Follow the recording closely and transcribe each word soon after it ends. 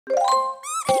Dolly,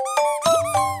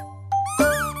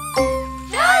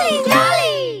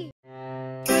 Dolly!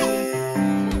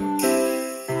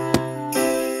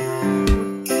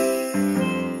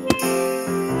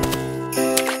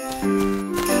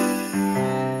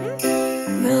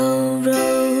 Row,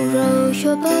 row, row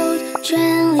your boat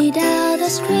gently down the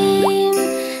stream.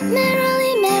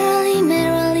 Merrily, merrily,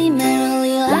 merrily,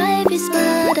 merrily, life is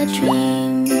but a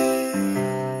dream.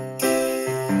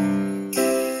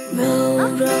 Row,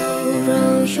 row,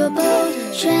 row your boat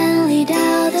gently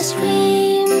down the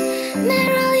stream.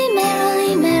 Merrily,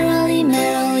 merrily, merrily,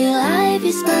 merrily, life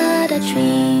is but a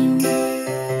dream.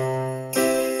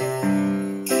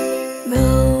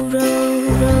 Row, row,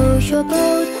 row your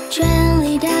boat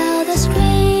gently down the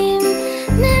stream.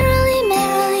 Merrily,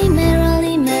 merrily,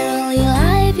 merrily, merrily,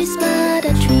 life is but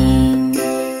a dream.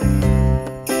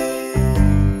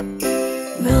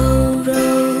 Row,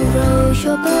 row, row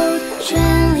your boat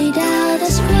gently down the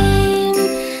stream.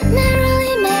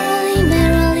 Merrily, merrily,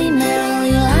 merrily,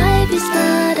 merrily, life is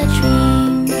but a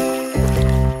dream.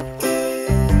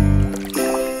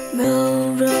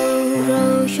 Row, row,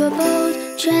 row your boat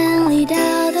gently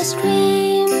down the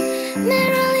stream.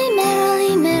 Merrily,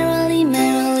 merrily, merrily,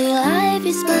 merrily, life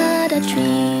is but a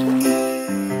dream.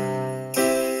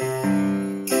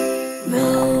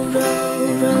 Row,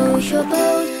 row, row your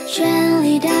boat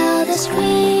gently down the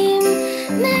stream.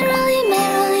 Merrily,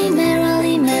 merrily,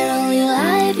 merrily, merrily,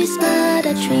 life is but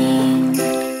a dream.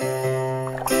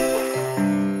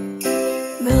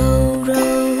 Row,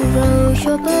 row, row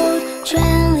your boat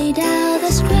gently down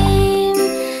the stream.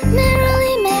 Merrily,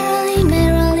 merrily,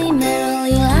 merrily,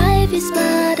 merrily, life is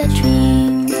but a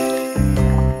dream.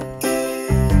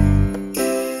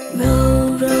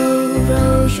 Row, row,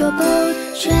 row your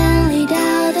boat gently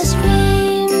down the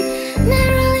stream.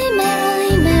 Merrily,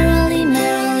 merrily, merrily,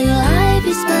 merrily, life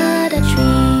is but a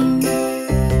dream.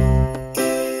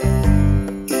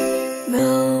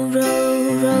 Row,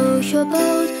 row, row your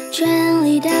boat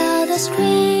gently down the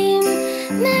stream.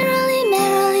 Merrily,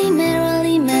 merrily,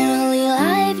 merrily, merrily,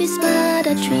 life is but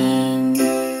a dream.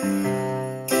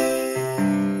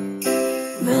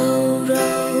 Row,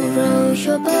 row, row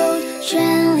your boat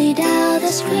gently down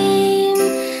the stream.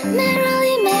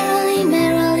 Merrily, merrily,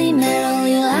 merrily,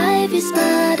 merrily, life is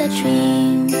but a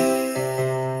dream.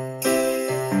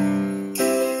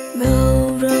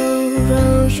 Row, row,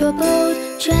 row your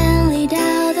boat gently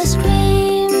down the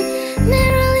stream.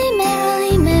 Merrily,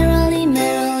 merrily, merrily,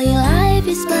 merrily, life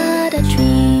is but a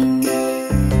dream.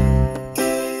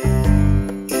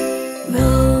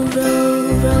 Row, row,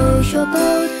 row your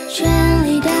boat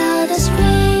gently down the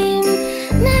stream.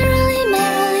 Merrily,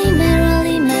 merrily,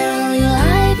 merrily, merrily,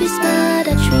 life is but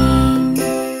a dream.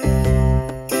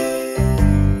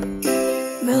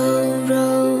 Row,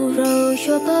 row, row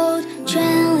your boat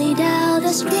gently down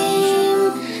the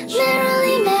stream.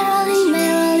 Merrily, merrily,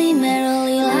 merrily,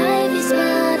 merrily, life is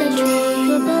but a dream.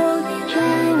 Your boat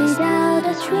gently down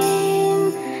the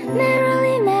stream.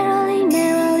 Merrily, merrily,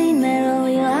 merrily,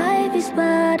 merrily, life is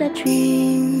but a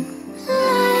dream.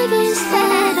 Life is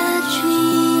but a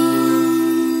dream.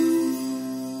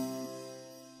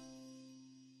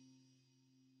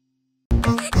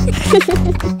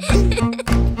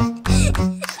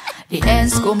 The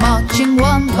ants go marching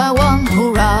one by one,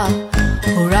 hurrah,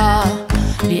 hurrah.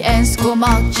 The ants go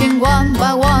marching one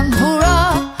by one,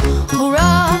 hurrah,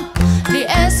 hurrah. The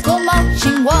ants go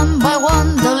marching one by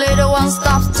one. The little one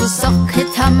stops to suck his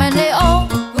thumb, and they all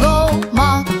go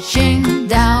marching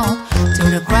down to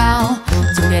the ground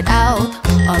to get out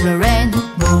of the rain.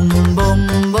 Boom, boom,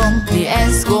 boom. The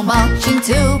ants go marching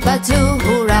two by two,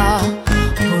 hurrah,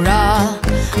 hurrah.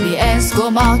 The ants go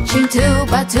marching two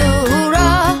by two,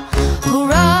 hurrah,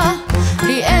 hurrah.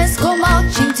 The ants go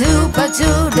marching two by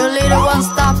two. The little one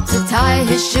stops to tie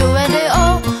his shoe, and they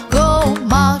all go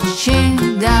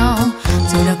marching down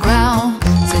to the ground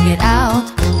to get out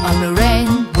of the rain.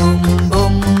 Boom,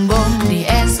 boom, boom. The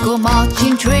ants go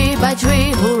marching three by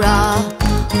three, hurrah,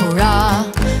 hurrah.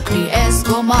 The ants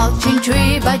go marching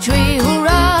three by three,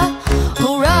 hurrah,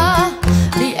 hurrah.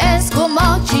 The ants go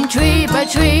marching three by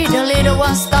three. The little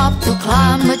one stopped to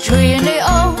climb a tree, and they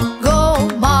all go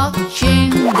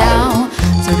marching down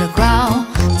to the ground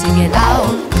to get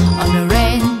out of the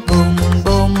rain. Boom,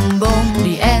 boom, boom.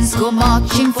 The ants go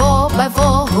marching four by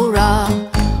four, hurrah,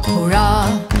 hurrah.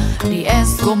 The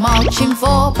ants go marching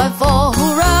four by four,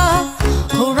 hurrah,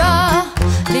 hurrah.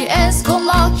 The ants go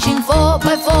marching four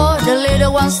by four. The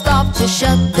little one stopped to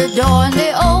shut the door, and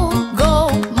they all go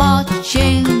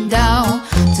marching down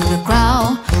to the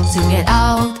ground to get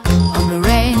out of the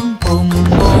rain. Boom,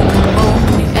 boom, boom.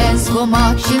 The ants go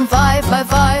marching five by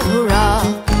five, hurrah,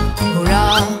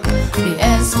 hurrah. The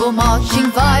ants go go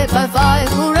marching 5 by 5.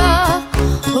 Hurrah,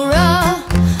 hurrah!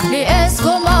 The ants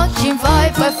go marching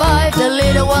 5 by 5. The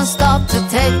little ones stop to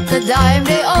take the dime.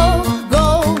 They all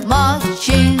go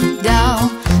marching down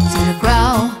to the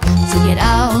ground to get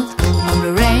out of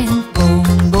the rain. Boom,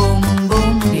 boom,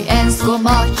 boom. The ants go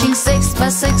marching 6 by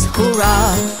 6.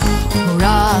 Hurrah,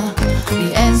 hurrah!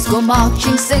 The ants go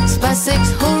marching 6 by 6.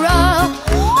 Hurrah,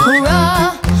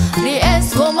 hurrah! The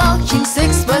ants go marching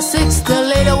 6 by 6. The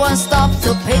little ones stop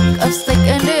to pick a stick,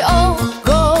 and they all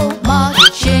go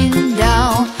marching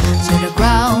down to the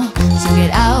ground to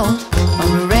get out of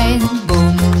the rain.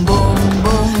 Boom, boom,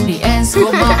 boom. The ants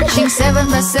go marching 7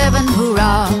 by 7.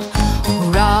 Hurrah,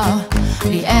 hurrah!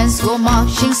 The ants go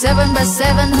marching 7 by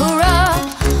 7. Hurrah,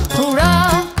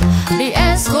 hurrah! The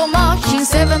ants go marching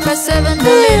 7 by 7.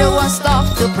 The little ones stop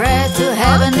to pray to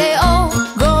heaven. They all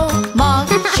go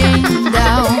marching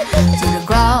down to the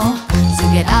ground to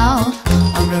get out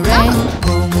of the rain.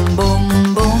 Boom, boom,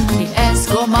 boom. The ants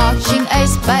go marching 8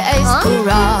 by 8.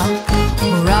 Hurrah,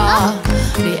 hurrah!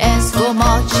 The ants go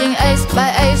marching 8 by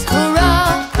 8.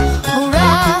 Hurrah,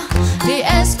 hurrah! The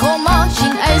ants go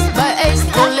marching 8 by 8.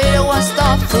 The little ones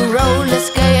stop to roller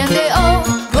skate, and they all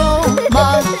go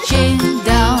marching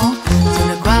down to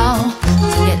the ground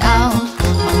to get out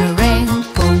of the rain.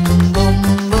 Boom, boom,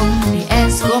 boom. The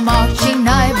ants go marching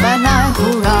 9 by 9.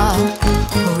 Hurrah,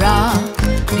 hurrah!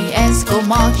 The ants go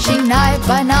marching 9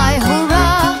 by 9.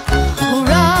 Hurrah,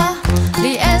 hurrah!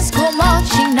 The ants go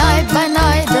marching 9 by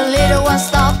 9. The little ones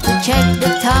stop to check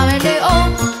the time, and they all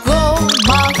go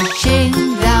marching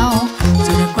down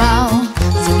to the ground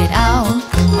to get out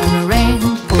of the rain.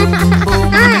 Boom, boom,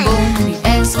 boom. The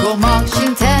ants go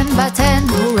marching 10 by 10.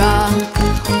 Hurrah,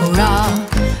 hurrah!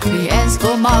 The ants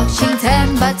go marching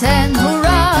 10 by 10.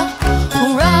 Hurrah,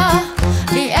 hurrah!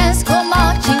 The ants go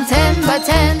marching 10 by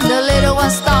 10. The little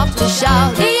ones stop to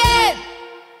shout, "The end!"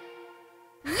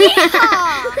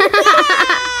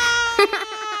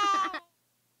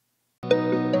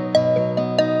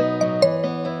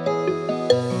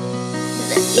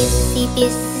 The itsy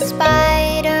bitsy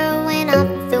spider went up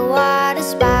the water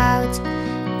spout.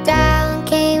 Down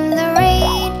came the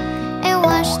rain and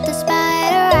washed the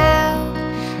spider out.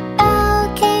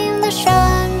 Out came the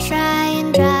sunshine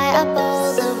and dry up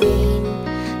all the rain.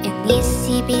 An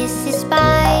itsy bitsy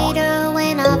spider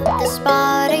went up the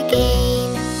spout again.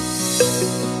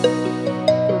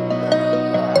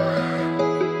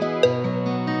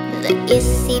 The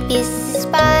itsy bitsy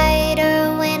spider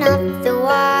went up the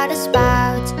water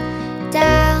spout.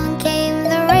 Down came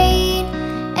the rain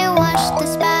and washed the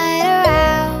spider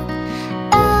out.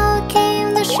 Out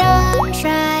came the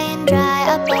sunshine and dry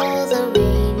up all the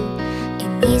rain.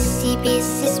 An itsy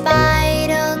bitsy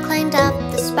spider climbed up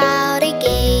the spout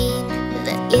again.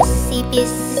 The itsy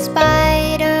bitsy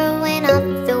spider went up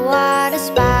the water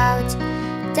spout.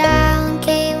 Down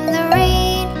came the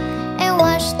rain and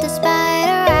washed the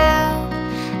spider out.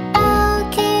 Out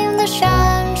came the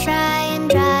sunshine and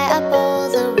dry up all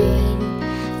the rain.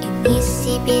 An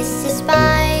itsy bitsy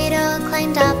spider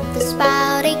climbed up the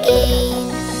spout again.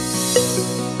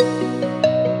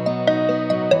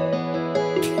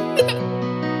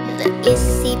 The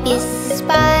itsy bitsy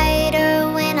spider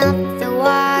went up the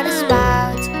water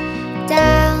spout.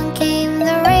 Down came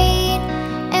the rain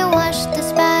and washed the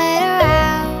spider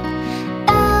out.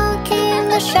 Out came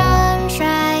the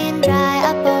sunshine and dry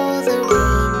up all the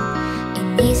rain. An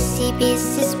itsy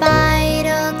bitsy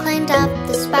spider climbed up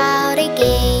the spout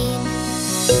again.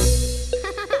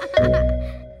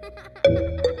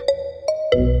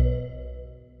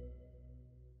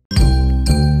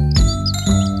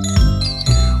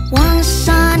 One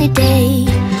sunny day,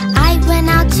 I went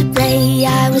out to play.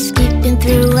 I was skipping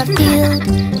through a field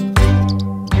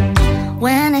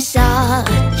when I saw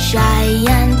a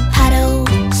giant paddle.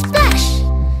 Splash!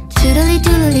 Toodly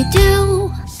doodly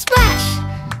doo. Splash!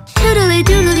 Toodly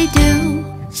doodly doo.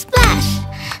 Splash!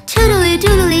 Toodly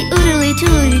doodly oodly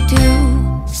doodly doo.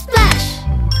 Splash!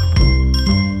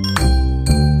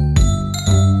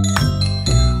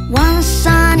 One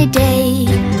sunny day,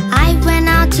 I went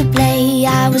out to play.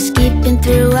 I was skipping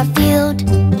through a field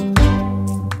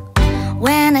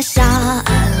when I saw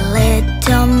a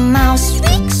little mouse.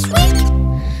 Squeak, squeak!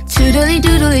 Toodly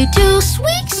doodly doo.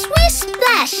 Squeak, squeak,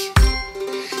 splash!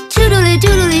 Toodly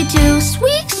doodly doo.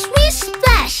 Squeak, squeak,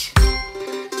 splash!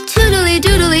 Toodly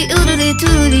doodly oodly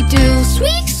doodly doo.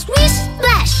 Squeak, squeak,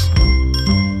 splash!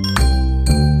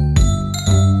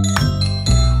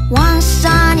 One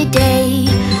sunny day,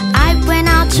 I went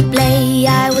out to play.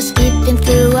 I was skipping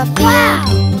through a field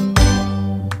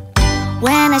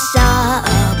when I saw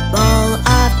a bowl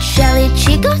of jelly.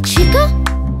 Chicka, chicka,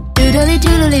 doodly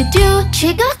doodly doo.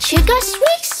 Chicka, chicka,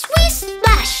 squeak,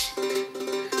 splash.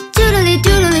 Toodly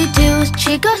doodly doo,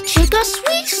 chicka chicka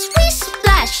squeak squeak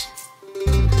splash.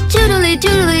 Toodly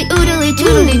doodly oodly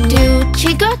doodly doo,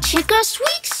 chicka chicka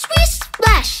squeak squeak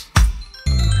splash.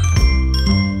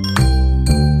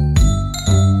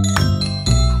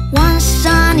 One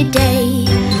sunny day,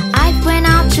 I went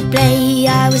out to play.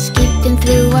 I was skipping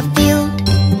through a field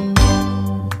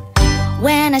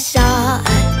when I saw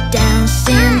a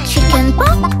dancing chicken.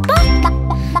 Bop, bop.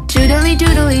 Toodly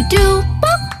doodly doo,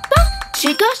 bop, bop.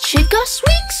 Chicka chicka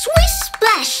squeak squeak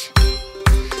splash.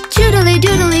 Toodly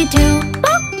doodly doo,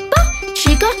 bop, bop.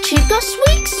 Chicka chicka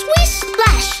squeak squeak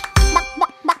splash.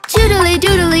 Toodly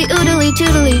doodly oodly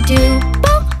doodly doo,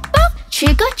 bop, bop.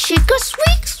 Chicka chicka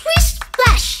squeak squeak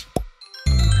splash.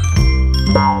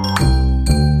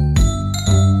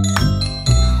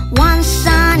 One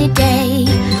sunny day,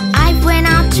 I went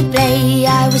out to play.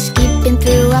 I was skipping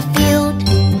through a field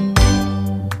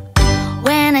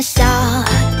when I saw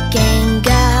a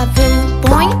kangaroo.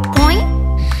 Point, point.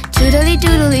 Toodly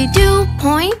doodly doo.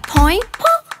 Point, point.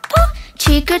 Pop, pop.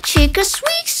 Chicka chicka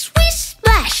squeak squeak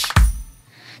splash.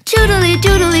 Toodly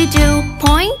doodly doo.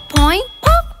 Point, point.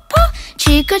 Pop, pop.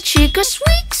 Chicka chicka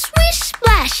squeak squeak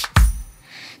splash.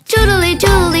 Toodly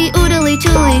doodly oodly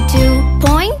doodly doo.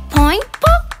 Point, point.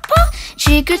 Pop, pop.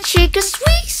 Chicka chicka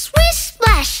squeak squeak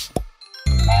splash.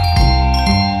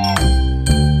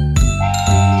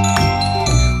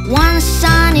 One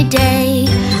sunny day,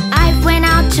 I went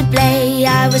out to play.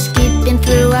 I was skipping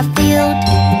through a field.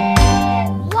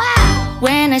 Wow!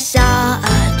 When I saw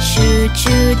a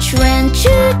choo-choo train,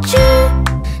 choo-choo.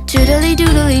 Toodly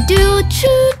doodly doo,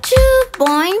 choo-choo.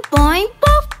 Boing, boing,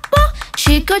 bop, bop.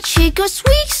 Chicka chicka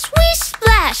squeak squeak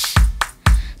splash.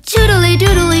 Toodly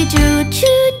doodly doo,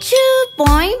 choo-choo.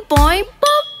 Boing, boing,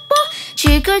 bop, bop.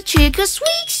 Chicka chicka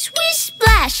squeak squeak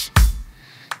splash.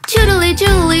 Toodly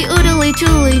doodly oodly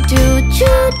doodly doo,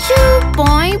 choo-choo.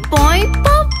 Boing, boing,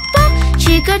 bop, bop.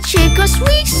 Chicka chicka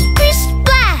squeak squeak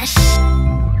splash.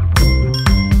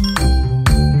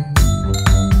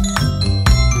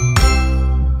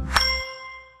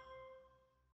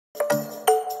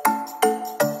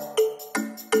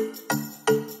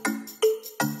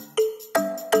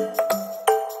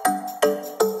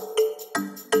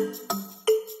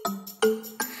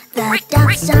 The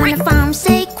ducks on the farm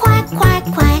say quack, quack,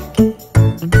 quack.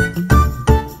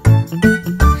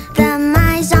 The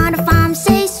mice on the farm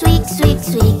say squeak, squeak,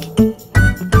 squeak.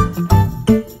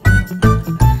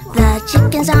 The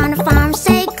chickens on the farm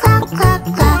say cluck, cluck,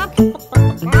 cluck.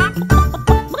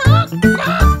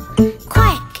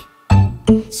 Quack,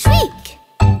 squeak,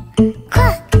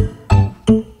 cluck.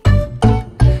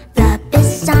 The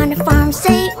beasts on the farm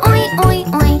say oink, oink,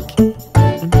 oink.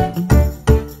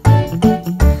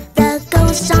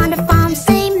 On the farm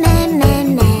say meh, meh,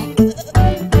 meh.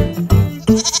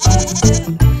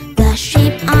 The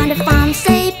sheep on the farm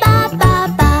say ba, ba,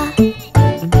 ba.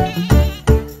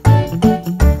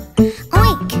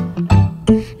 Oink,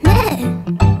 meh,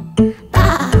 ba.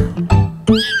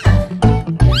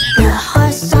 The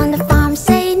horse on the farm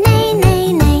say neigh,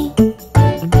 neigh, neigh.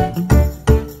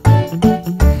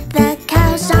 The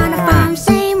cows on the farm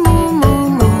say moo, moo,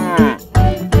 moo.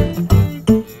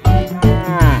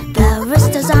 The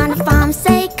roosters on the farm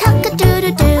say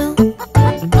cock-a-doodle-doo.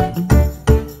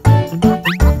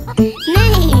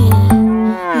 Neigh,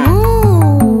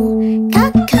 moo,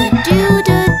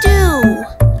 cock-a-doodle-doo.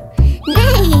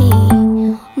 Neigh,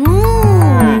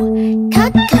 moo,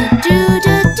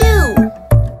 cock-a-doodle-doo.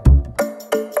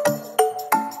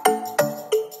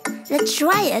 Let's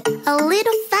try it a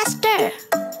little faster.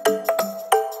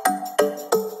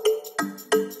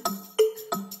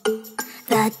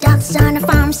 The ducks on the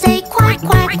farm say quack,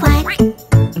 quack, quack.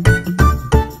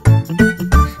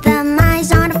 The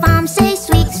mice on the farm say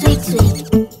squeak, squeak, squeak.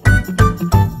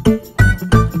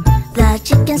 The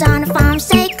chickens on the farm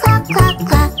say cluck, cluck,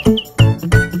 cluck.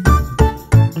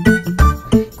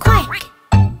 Quack,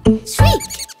 squeak,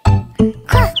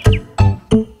 cluck.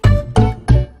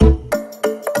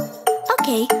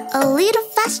 Okay, a little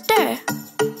faster.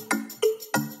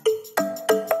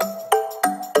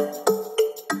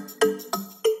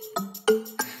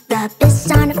 The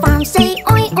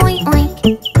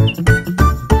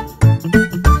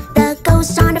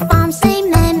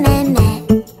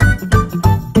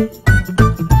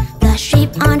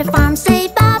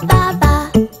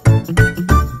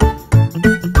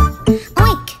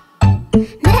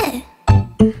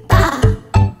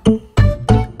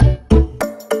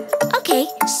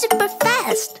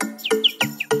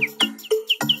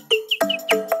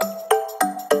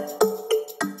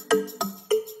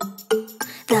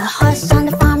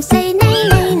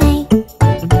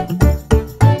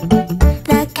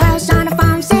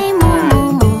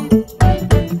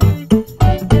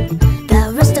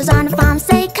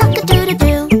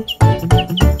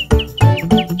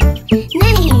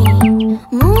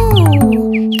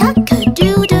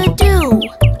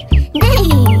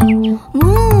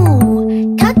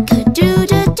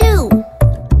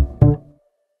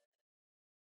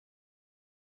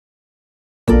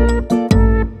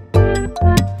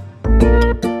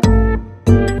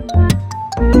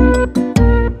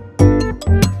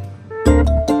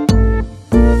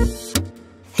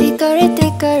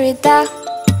dickory dock.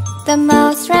 The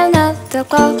mouse ran up the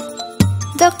clock.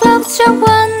 The clock struck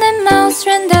one and mouse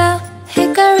ran down.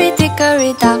 Hickory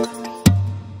dickory dock.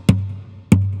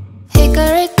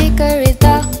 Hickory dickory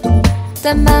dock.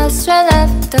 The mouse ran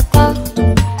up the clock.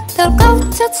 The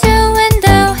clock struck two and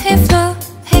down he flew.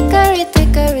 Hickory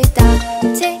dickory dock.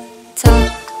 Tick tock,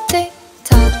 tick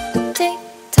tock, tick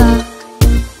tock.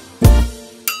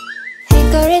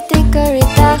 Hickory dickory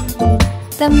dock.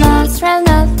 The mouse ran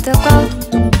up the clock.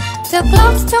 The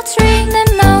clock struck three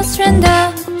and mouse ran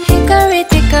down. Hickory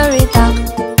dickory dock.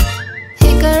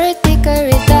 Hickory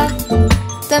dickory dock.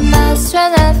 The mouse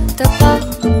ran up the clock.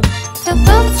 The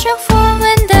clock struck four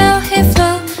and down he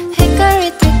flew.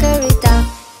 Hickory dickory dock.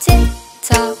 Tick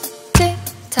tock, tick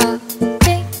tock,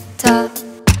 tick tock.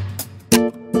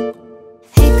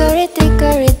 Hickory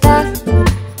dickory dock.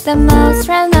 The mouse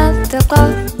ran up the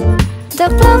clock. The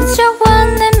clock struck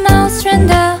one and mouse ran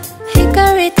down.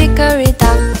 Hickory dickory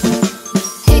dock.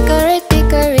 Hickory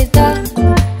dickory dock.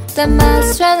 The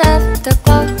mouse ran up the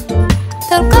clock.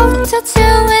 The clock struck two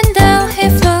and down he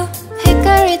flew.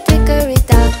 Hickory dickory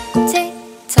dock. Tick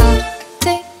tock,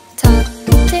 tick tock,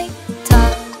 tick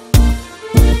tock.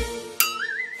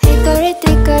 Hickory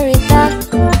dickory dock.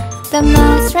 The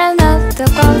mouse ran up the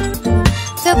clock.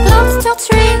 The clock struck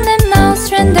three and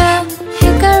mouse ran down.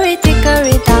 Hickory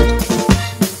dickory dock.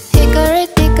 Hickory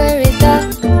dickory dock.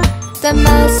 The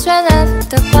mouse ran up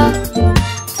the clock.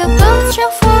 The clock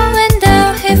struck four and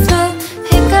down he flew.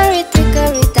 Hickory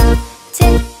dickory dock.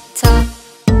 Tick tock.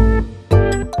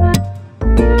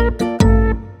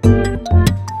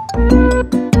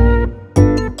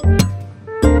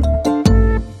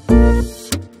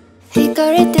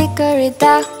 Hickory dickory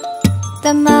dock.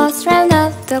 The mouse ran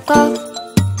up the clock.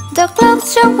 The clock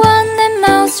struck one and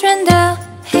mouse ran down.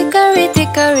 Hickory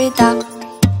dickory dock.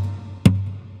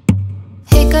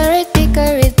 Hickory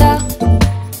dickory dock.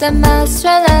 The mouse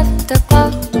ran up the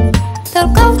clock. The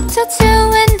clock struck two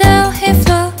and down he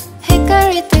flew.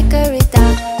 Hickory dickory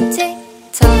dock. Tick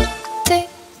tock, tick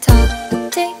tock,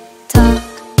 tick tock.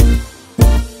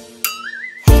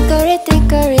 Hickory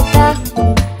dickory dock.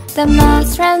 The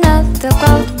mouse ran up the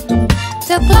clock.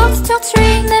 The clock struck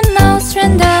three and mouse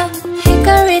ran down.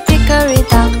 Hickory dickory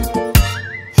dock.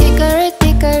 Hickory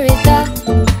dickory dock.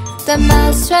 The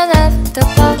mouse ran up the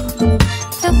clock.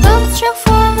 The clock struck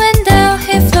four and down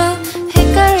he flew.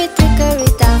 Hickory dickory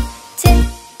dock. Tick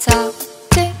tock,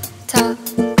 tick tock,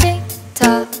 tick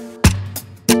tock.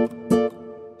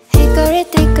 Hickory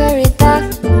dickory dock.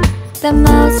 The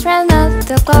mouse ran up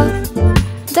the clock.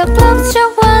 The clock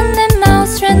struck one and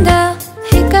mouse ran down.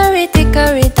 Hickory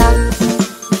dickory dock.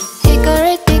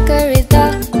 Hickory dickory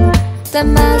dock. The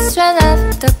mouse ran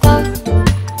up the clock.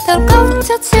 The clock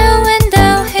struck two and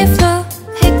down he flew.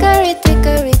 Hickory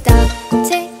dickory dock.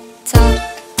 Tick tock,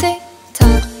 tick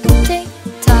tock, tick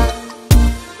tock.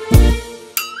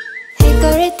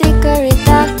 Hickory dickory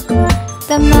dock.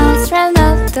 The mouse ran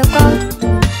up the clock.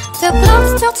 The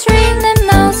clock struck three and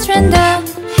mouse ran down.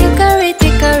 Hickory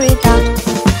dickory dock.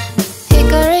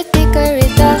 Hickory dickory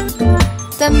dock.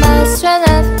 The mouse ran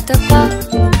up the clock.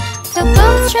 The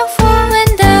clock struck four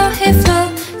and down he flew.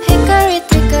 Hickory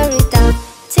dickory dock.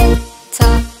 Tick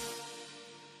tock.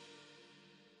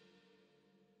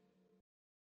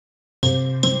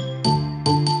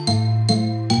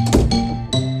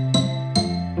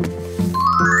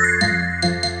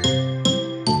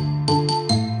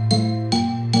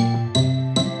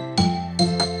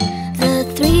 The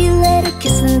three little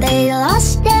kittens, they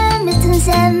lost their mittens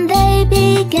and they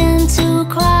began to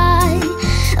cry.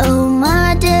 Oh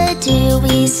mother dear,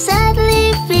 we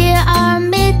sadly fear our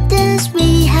mittens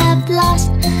we have lost.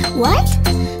 What?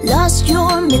 Lost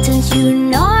your mittens, you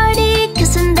naughty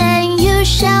kitten, then you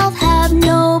shall have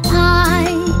no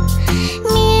pie.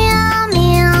 Meow,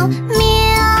 meow,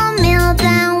 meow, meow,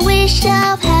 then we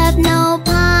shall have no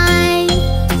pie.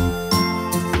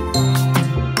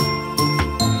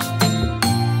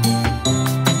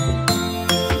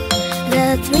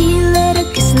 The three little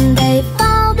kittens, they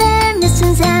found their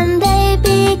mittens and they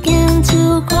began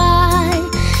to cry.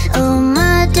 Oh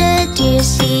mother dear,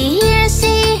 see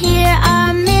here,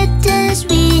 our mittens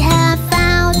we have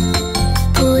found.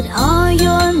 Put on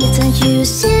your mittens, you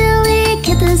silly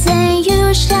kittens, and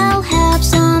you shall have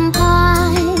some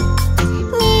pie.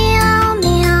 Meow,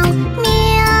 meow,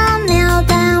 meow, meow,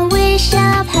 then we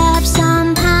shall have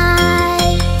some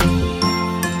pie.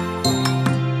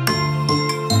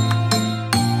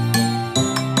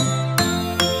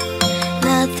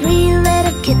 The three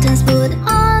little kittens put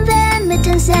on their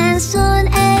mittens and soon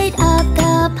ate up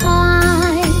the pie.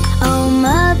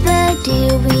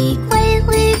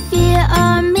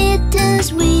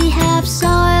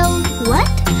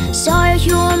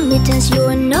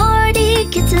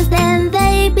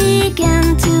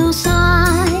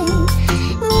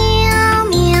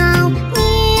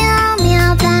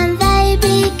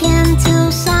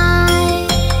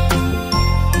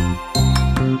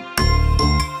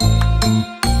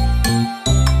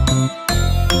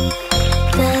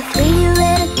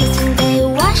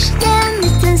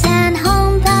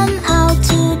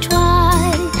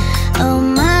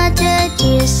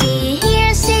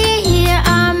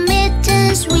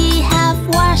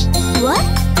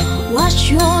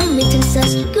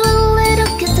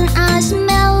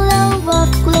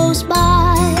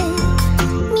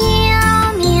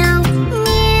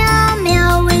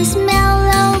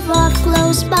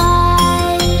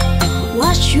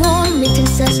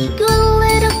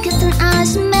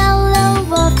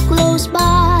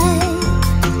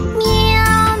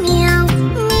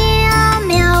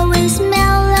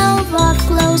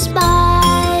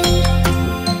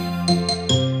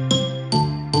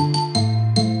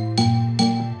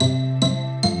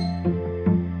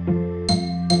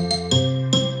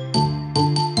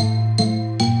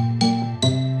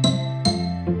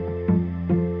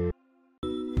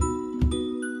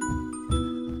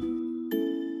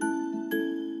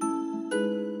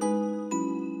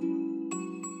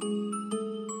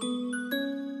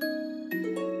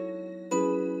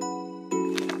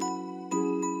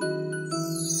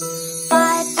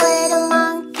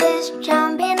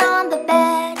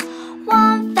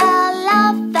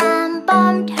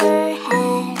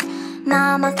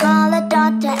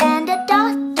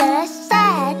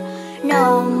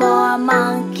 No more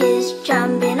monkeys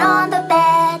jumping on the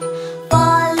bed.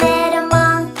 4 little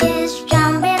monkeys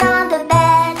jumping on the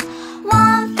bed.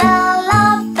 One fell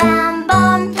off and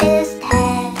bumped his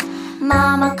head.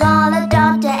 Mama called the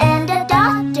doctor and the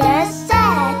doctor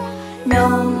said, no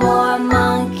more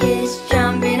monkeys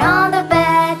jumping on the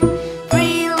bed.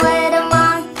 3 little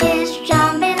monkeys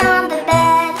jumping on the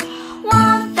bed.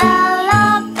 One fell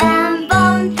off and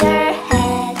bumped her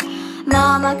head.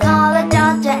 Mama called the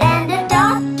doctor and the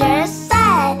doctor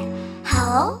said,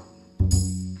 hello?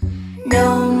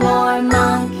 No more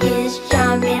monkeys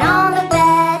jumping on the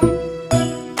bed.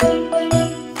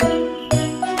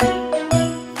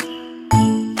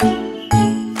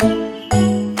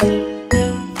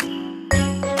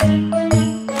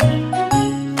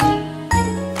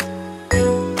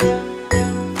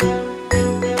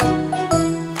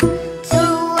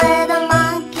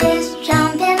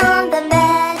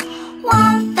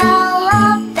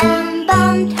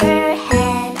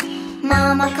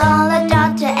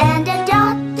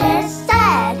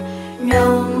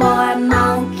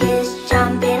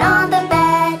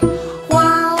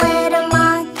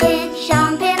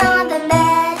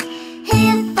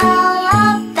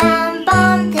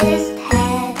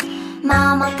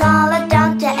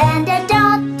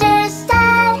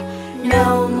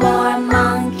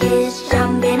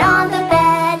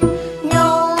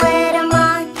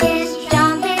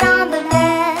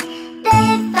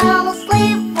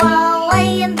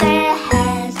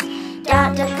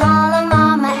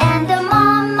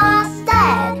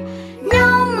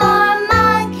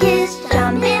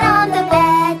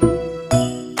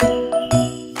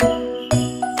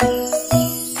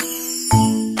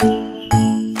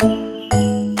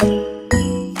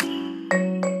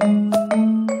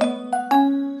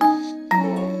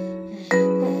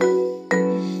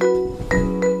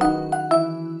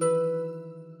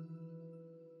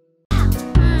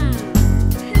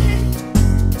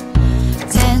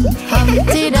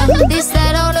 Humpty Dumpty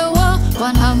sat on the wall.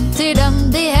 One Humpty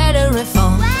Dumpty had a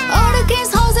reform. All the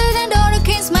king's horses and all the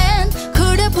king's men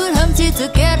couldn't put Humpty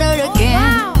together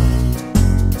again.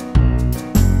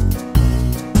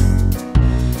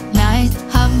 Night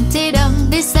Humpty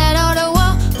Dumpty sat on the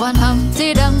wall. One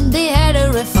Humpty Dumpty had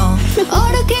a reform.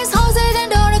 All the king's horses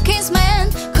and all the king's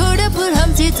men couldn't put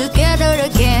Humpty together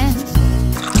again.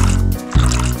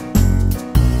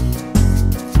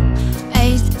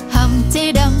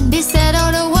 Humpty Dumpty sat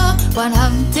on the wall. One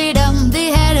Humpty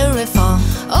Dumpty had a reform.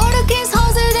 All the king's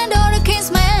horses and all the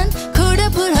king's men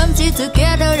couldn't put Humpty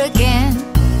together again.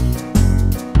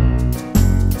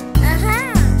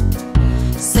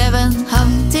 7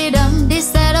 Humpty Dumpty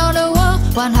sat on the wall.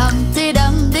 One Humpty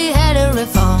Dumpty had a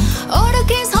reform. All the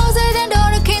king's horses and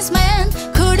all the king's men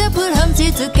couldn't put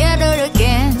Humpty together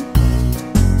again.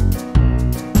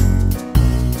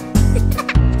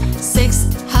 6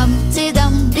 Humpty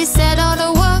Dumpty sat on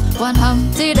the wall. One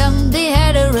Humpty Dumpty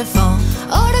had a reform.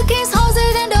 All the king's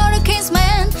horses and all the king's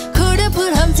men couldn't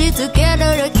put Humpty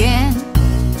together again.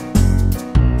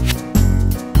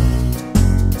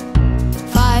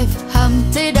 5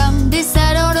 Humpty Dumpty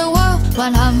sat on the wall.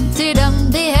 One Humpty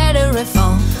Dumpty had a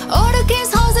reform. All the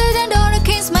king's horses and all the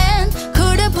king's men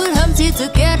couldn't put Humpty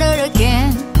together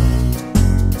again.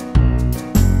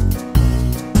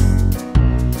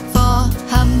 4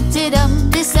 Humpty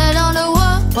Dumpty sat on the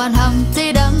wall. One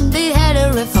Humpty Dumpty had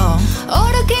a reform.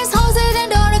 All the king's horses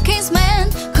and all the king's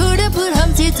men couldn't put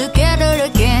Humpty together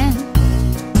again.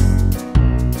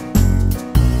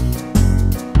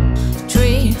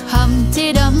 3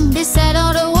 Humpty Dumpty sat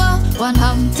on the wall. One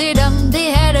Humpty Dumpty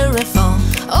had a reform.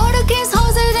 All the king's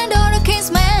horses and all the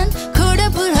king's men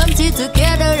couldn't put Humpty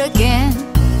together again.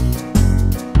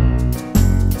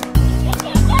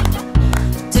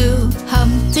 2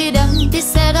 Humpty Dumpty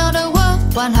sat on the wall.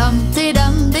 One Humpty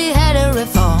Dumpty had a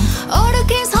reform. All the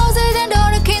king's horses and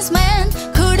all the king's men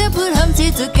couldn't put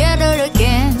Humpty together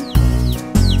again.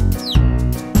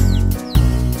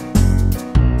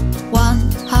 1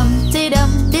 Humpty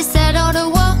Dumpty sat on the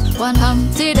wall. One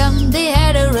Humpty Dumpty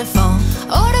had a reform.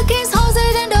 All the king's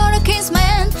horses and all the king's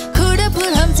men couldn't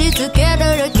put Humpty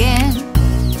together again.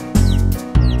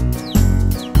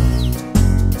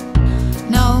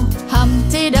 No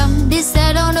Humpty Dumpty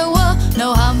sat on the wall.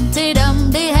 No Humpty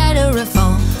Dumpty had a reform.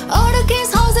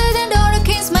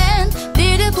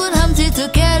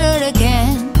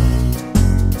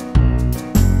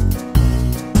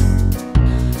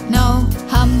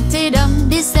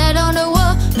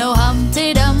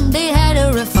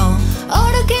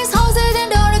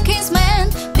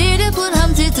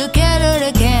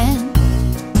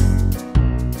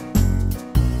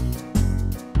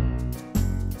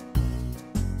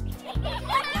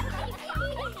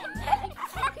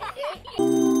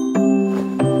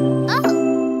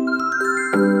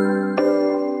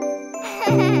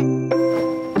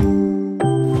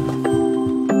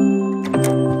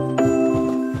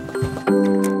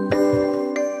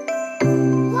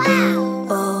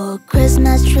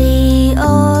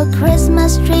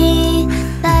 Christmas tree,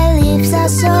 thy leaves are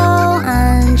so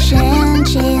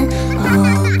unchanging.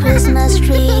 Oh, Christmas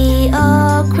tree,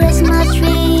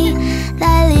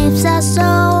 thy leaves are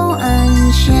so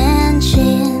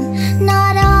unchanging.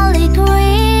 Not only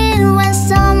green when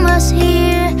summer's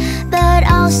here, but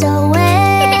also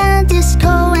when it's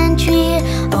cold and drear.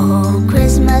 Oh,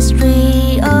 Christmas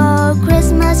tree,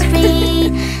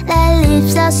 thy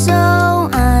leaves are so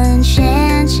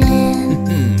unchanging.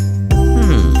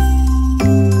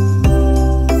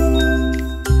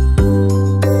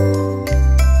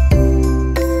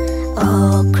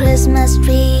 Oh, Christmas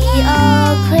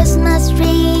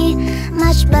tree,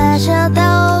 much pleasure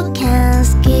thou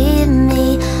canst give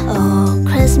me. Oh,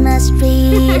 Christmas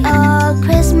tree,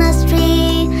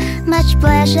 much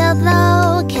pleasure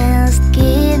thou canst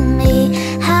give me.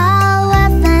 How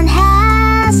often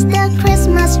has the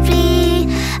Christmas tree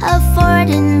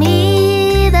afforded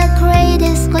me the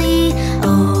greatest glee?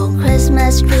 Oh,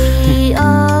 Christmas tree,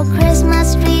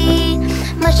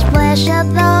 much pleasure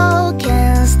thou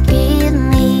canst give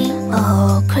me.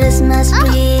 Oh, Christmas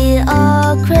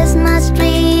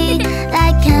tree,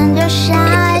 thy candle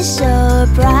shines so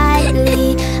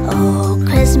brightly. Oh,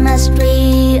 Christmas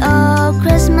tree,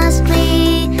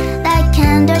 thy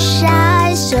candle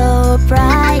shines so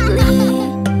brightly.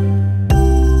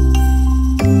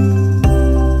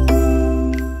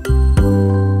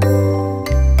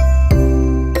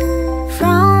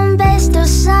 From base to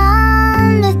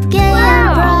summit, gay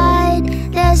and bright,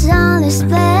 there's only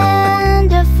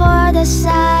splendor for the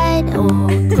sight. Oh,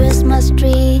 Christmas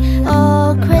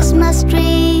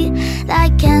tree, thy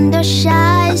candle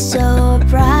shines so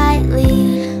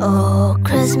brightly. Oh,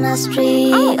 Christmas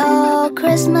tree,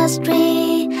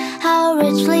 how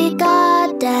richly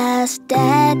God has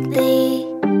decked thee.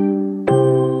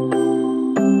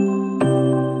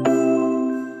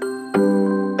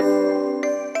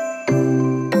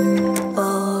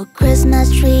 Oh, Christmas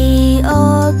tree,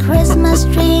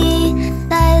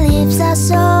 thy leaves are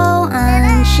so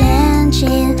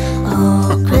unchanging.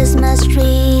 Oh, Christmas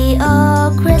tree,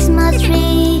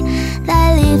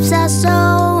 thy leaves are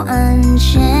so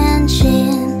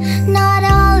unchanging. Not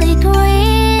only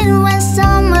green when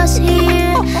summer's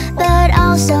here, but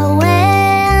also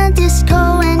when it's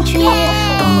cold and drear.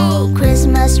 Oh,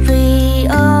 Christmas tree,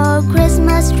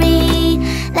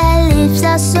 thy leaves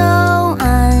are so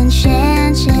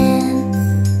unchanging.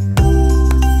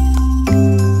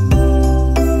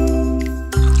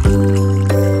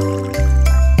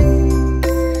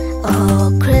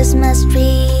 Oh, Christmas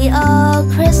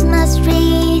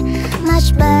tree,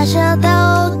 much pleasure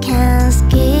thou canst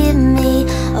give me.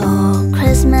 Oh,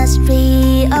 Christmas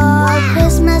tree,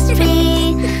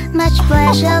 much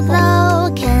pleasure thou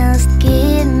canst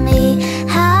give me.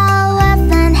 How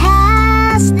often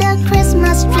has the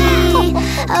Christmas tree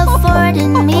afforded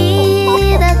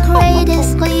me the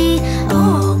greatest glee?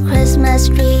 Oh, Christmas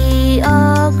tree,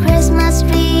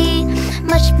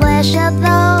 much pleasure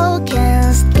thou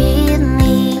canst give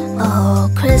me. Oh,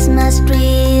 Christmas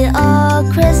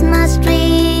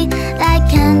tree, thy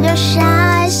candle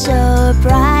shines so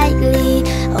brightly.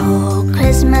 Oh,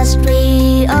 Christmas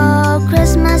tree,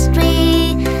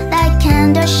 thy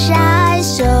candle shines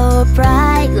so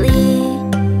brightly.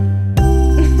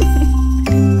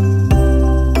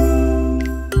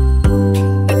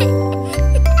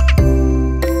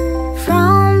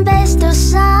 From base to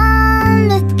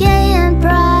summit, gay and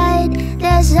bright,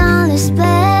 there's only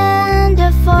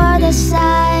splendor for the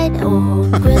sight. Oh,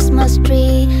 Christmas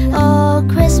tree,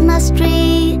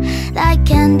 thy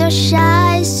candle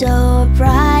shines so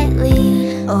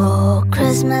brightly. Oh,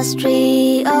 Christmas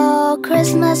tree,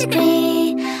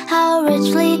 how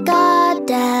richly God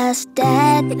has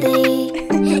decked thee.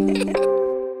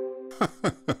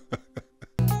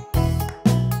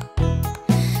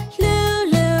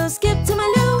 Lulu, skip to my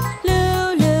Lou.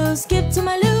 Lulu, skip to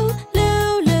my Lou.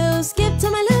 Lulu, skip to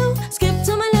my Lou. Skip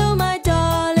to my Lou, my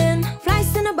darling.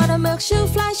 Flies in a buttermilk shoe,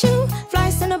 fly shoe.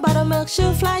 Flies in a buttermilk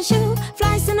shoe, fly shoe.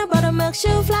 Flies in a buttermilk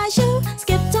shoe, fly shoe.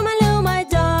 Skip to my Lou, my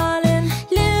darling.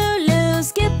 Lulu,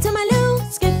 skip to my Lou.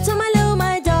 Skip to my Lou,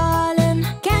 my darling.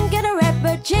 Can't get a red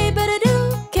bird, jay, but I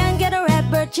do. Can't get a red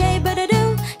bird, jay, but I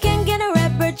do. Can't get a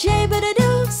red bird, jay, but I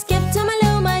do. Skip to my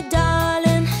Lou, my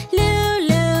darling.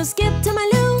 Lulu, skip to my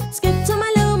Lou. Skip to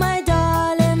my Lou, my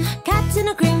darling. Cat in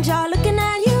a cream jar looking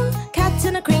at you. Cat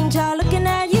in a cream jar looking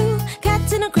at you.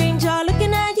 Cat in a cream jar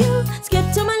looking at you. Skip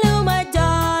to my Lou, my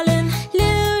darling.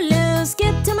 Lulu,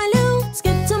 skip to my Lou.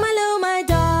 Skip to my Lou, my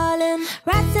darling.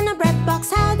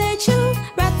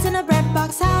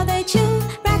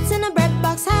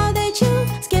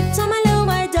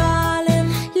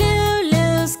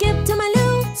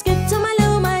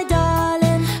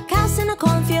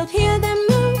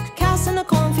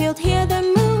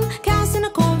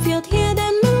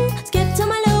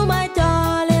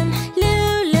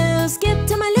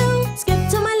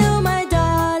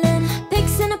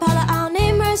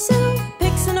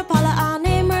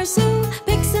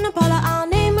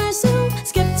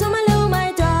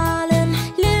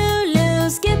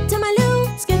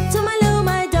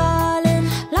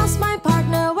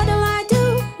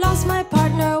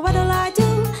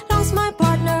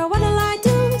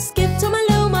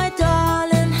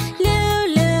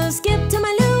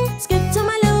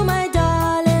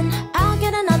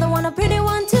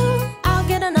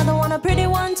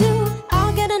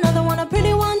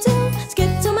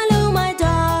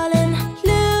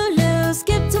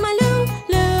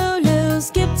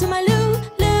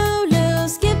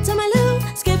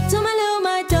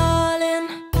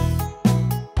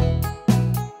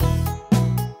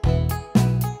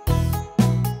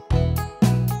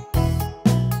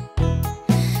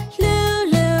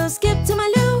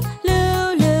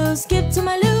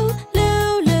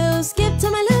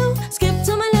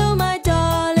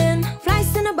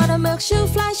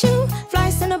 fly shoe.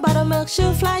 Flies in a buttermilk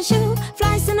shoe, fly shoe.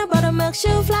 Flies in a buttermilk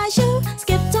shoe, fly shoe.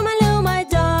 Skip to my Lou, my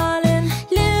darling.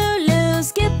 Lou, Lou,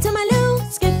 skip to my Lou.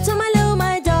 Skip to my Lou,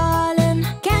 my darling.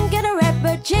 Can't get a red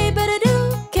bird, J but a do.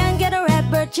 Can't get a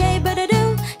red bird, J but a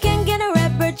do. Can't get a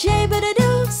red bird, J but a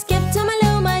do. Skip to my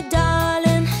Lou, my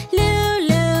darling. Lou,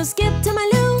 Lou, skip to my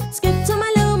Lou. Skip to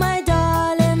my Lou, my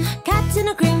darling. Cats in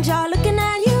a cream jar looking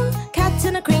at you. Cats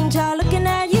in a cream jar looking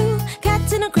at you.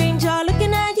 Cats in a cream jar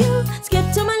looking at you. Skip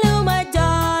to my Lou, my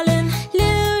darling.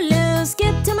 Lou, Lou,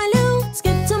 skip to my Lou.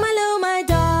 Skip to my Lou, my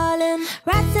darling.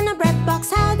 Rats in a bread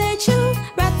box, how they chew.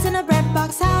 Rats in a bread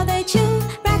box, how they chew.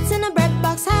 Rats in a bread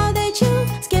box, how they chew.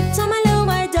 Skip to my Lou,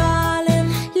 my darling.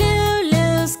 Lou,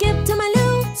 Lou, skip to my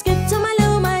Lou. Skip to my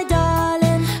Lou, my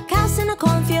darling. Cows in a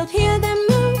cornfield, hear them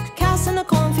moo. Cows in a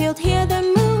cornfield, hear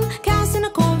them moo. Cows in a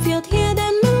cornfield, hear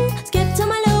them moo. Skip to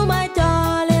my Lou, my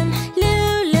darling.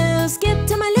 Lou, Lou, skip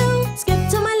to my Lou. Skip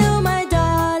to my Lou, my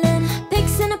darling.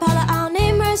 Pigs in a parlor, I'll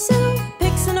name her Sue.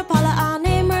 Pigs in a parlor, I'll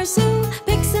name her Sue.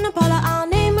 Pigs in a parlor, I'll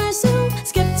name her Sue.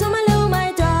 Skip to my Lou,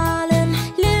 my darling.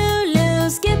 Lou, Lou,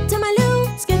 skip to my Lou.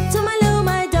 Skip to my Lou,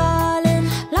 my darling.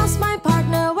 Lost my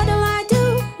partner, what'll I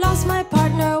do? Lost my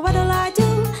partner, what'll I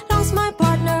do? Lost my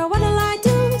partner, what'll I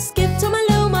do? Skip to my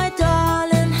Lou, my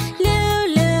darling. Lou,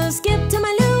 Lou, skip to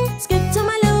my Lou. Skip to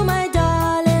my Lou, my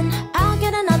darling. I'll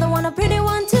get another one, a pretty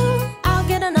one too. I'll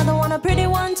get another one, a pretty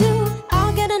one too.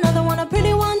 I'll get another one, a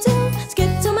pretty one too.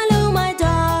 Skip to my Lou, my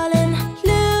darling.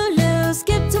 Lou, Lou,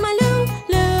 skip to my Lou.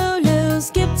 Lou, Lou,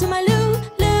 skip to my Lou.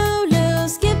 Lou, Lou,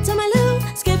 skip to my Lou.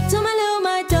 Skip to my Lou,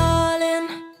 my darling.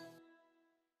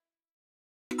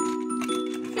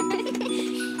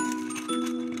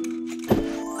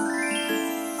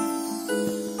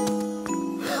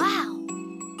 Wow!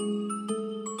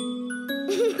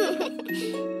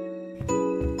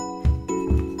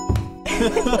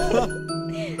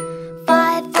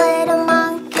 Five little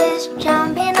monkeys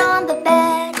jumping on the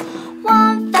bed.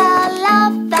 One fell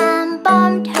off and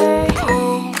bumped her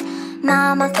head.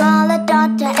 Mama called a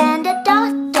doctor and the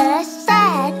doctor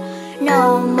said,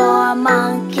 no more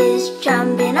monkeys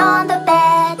jumping on the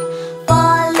bed.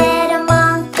 Four little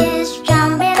monkeys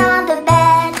jumping on the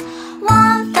bed.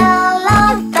 One fell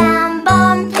off and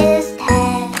bumped his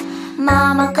head.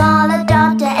 Mama called a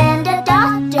doctor and the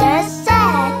doctor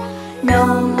said,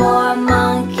 no more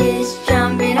monkeys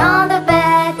jumping on the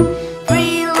bed.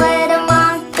 Three little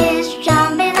monkeys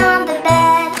jumping on the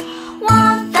bed.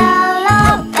 One fell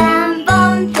off and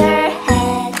bumped her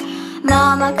head.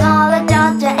 Mama called a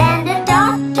doctor and the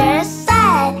doctor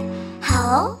said,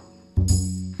 hello?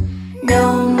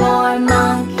 No more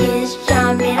monkeys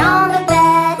jumping on the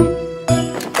bed.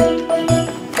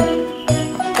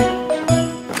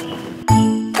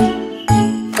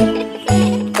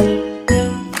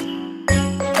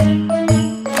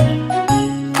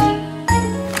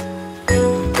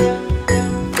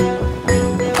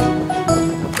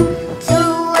 Two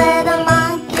little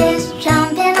monkeys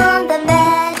jumping on the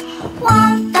bed.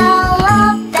 One fell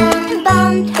off and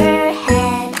bumped her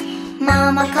head.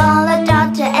 Mama called a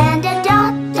doctor and the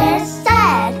doctor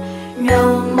said,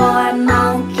 no more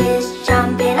monkeys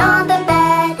jumping on the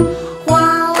bed.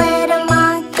 One little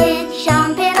monkey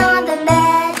jumping on the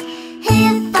bed. He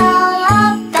fell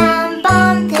off and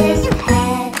bumped his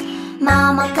head.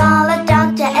 Mama called a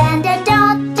doctor and the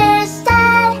doctor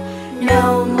said,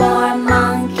 no more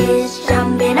monkeys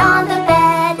jumping on the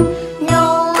bed.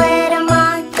 No little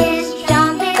monkeys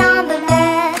jumping on the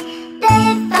bed. They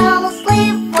fell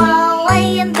asleep while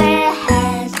laying their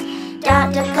heads.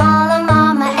 Doctor called a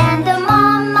mama and the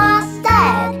mama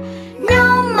said, no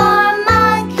more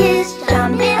monkeys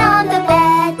jumping on the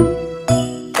bed.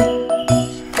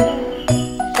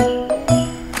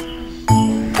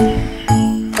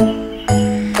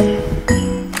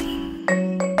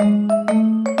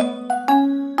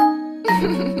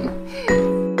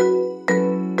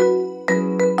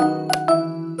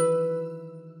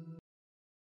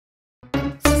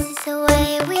 This is the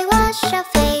way we wash our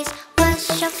face,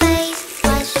 wash our face,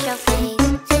 wash our face.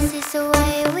 This is the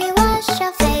way we wash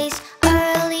our face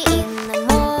early in the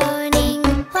morning.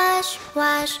 Wash,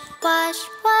 wash, wash,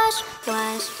 wash,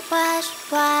 wash,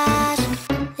 wash, wash.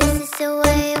 This is the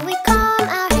way we comb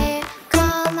our hair,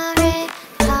 comb our hair,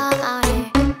 comb our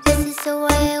hair. This is the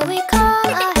way we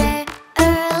comb our hair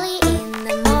early in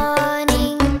the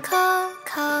morning. Comb,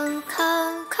 comb,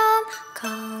 comb, comb,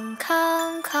 comb,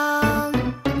 comb, comb.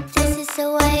 This is the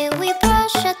way we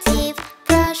brush our teeth,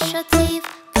 brush our teeth,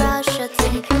 brush our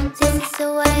teeth. This is the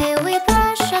way we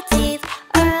brush our teeth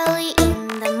early in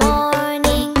the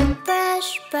morning.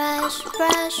 Brush, brush,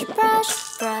 brush,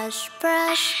 brush, brush,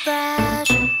 brush,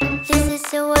 brush. This is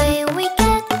the way we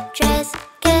get dressed,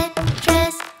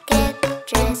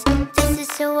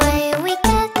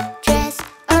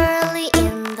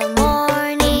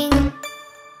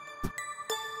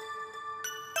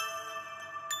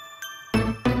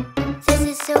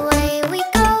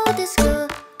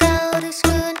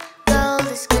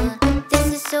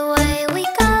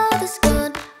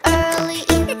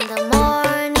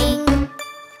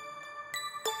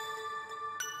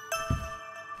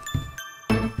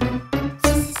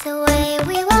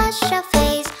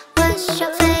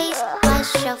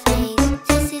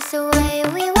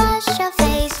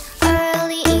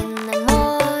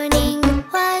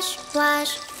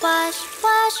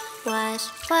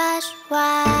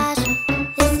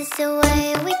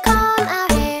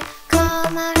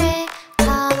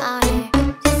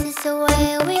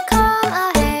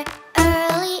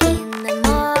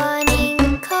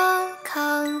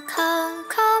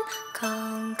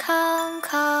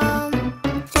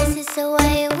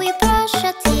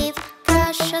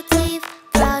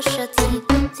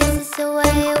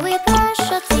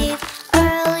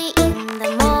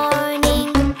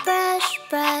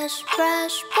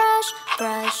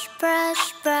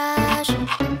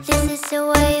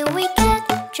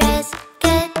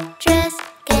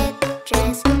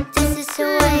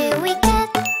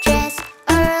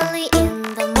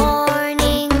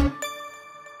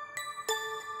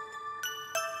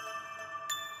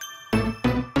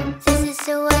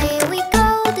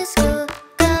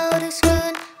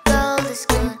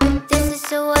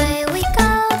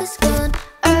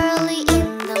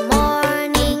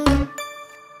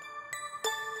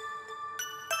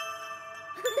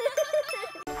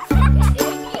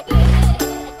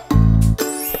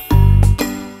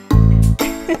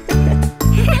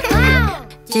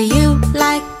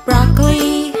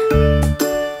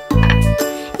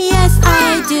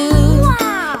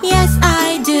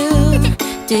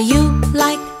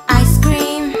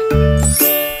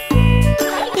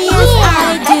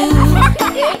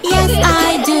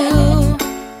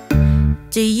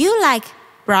 Do you like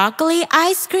broccoli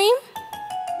ice cream?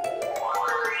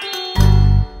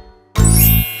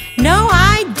 No,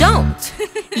 I don't.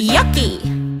 Yucky.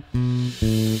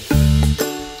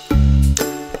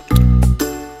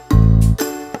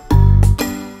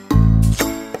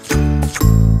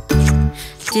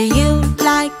 Do you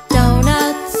like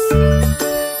donuts?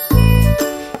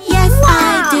 Yes,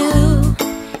 I do.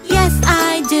 Yes,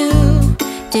 I do.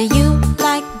 Do you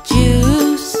like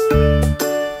juice?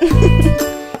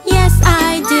 Yes,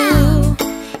 I do.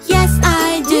 Yes,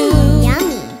 I do.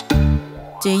 Yummy.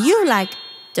 Do you like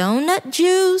donut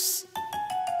juice?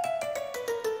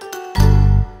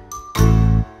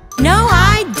 No,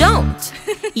 I don't.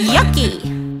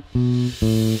 Yucky.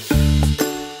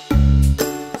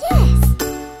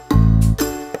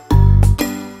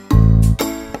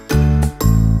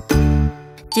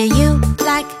 Do you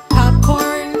like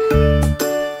popcorn?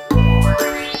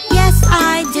 Yes,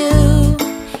 I do.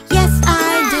 Yes,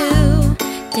 I do.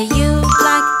 Do you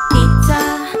like pizza?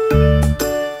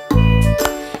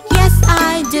 Yes,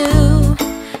 I do.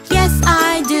 Yes,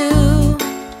 I do.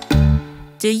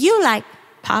 Do you like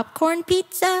popcorn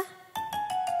pizza?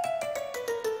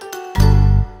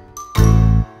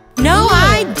 No,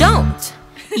 I don't.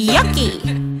 Yucky.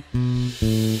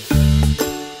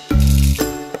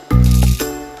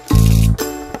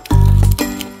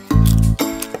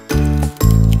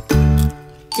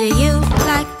 Do you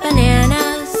like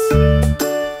bananas?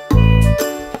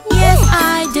 Yes,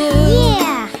 I do.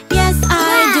 Yeah. Yes,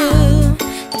 I do.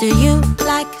 Do you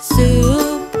like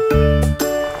soup?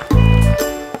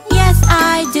 Yes,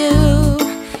 I do.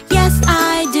 Yes,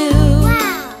 I do.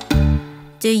 Wow.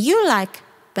 Do you like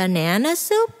banana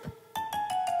soup?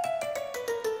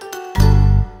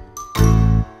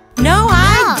 No,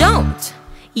 I don't.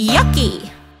 Yucky.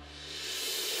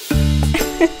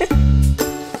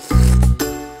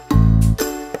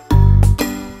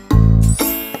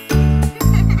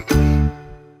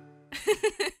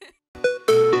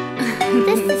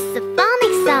 This is the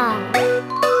Phonics song.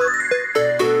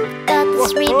 Got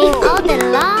this reading all day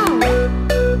long.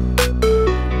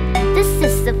 This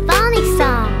is the Phonics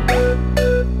song.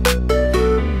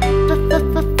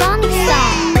 Phonics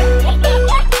song.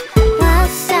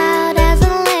 What's out as a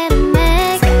little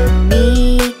make me?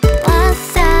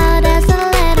 What's out as a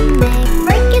little make?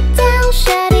 Break it down,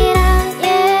 shut it out.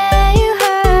 Yeah, you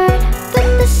heard. Put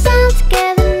the sounds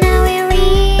together, now we're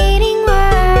reading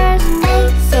words. Hey,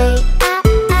 say ah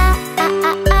ah ah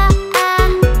ah ah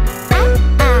ah ah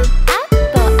ah ah ah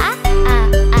ah ah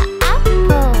ah.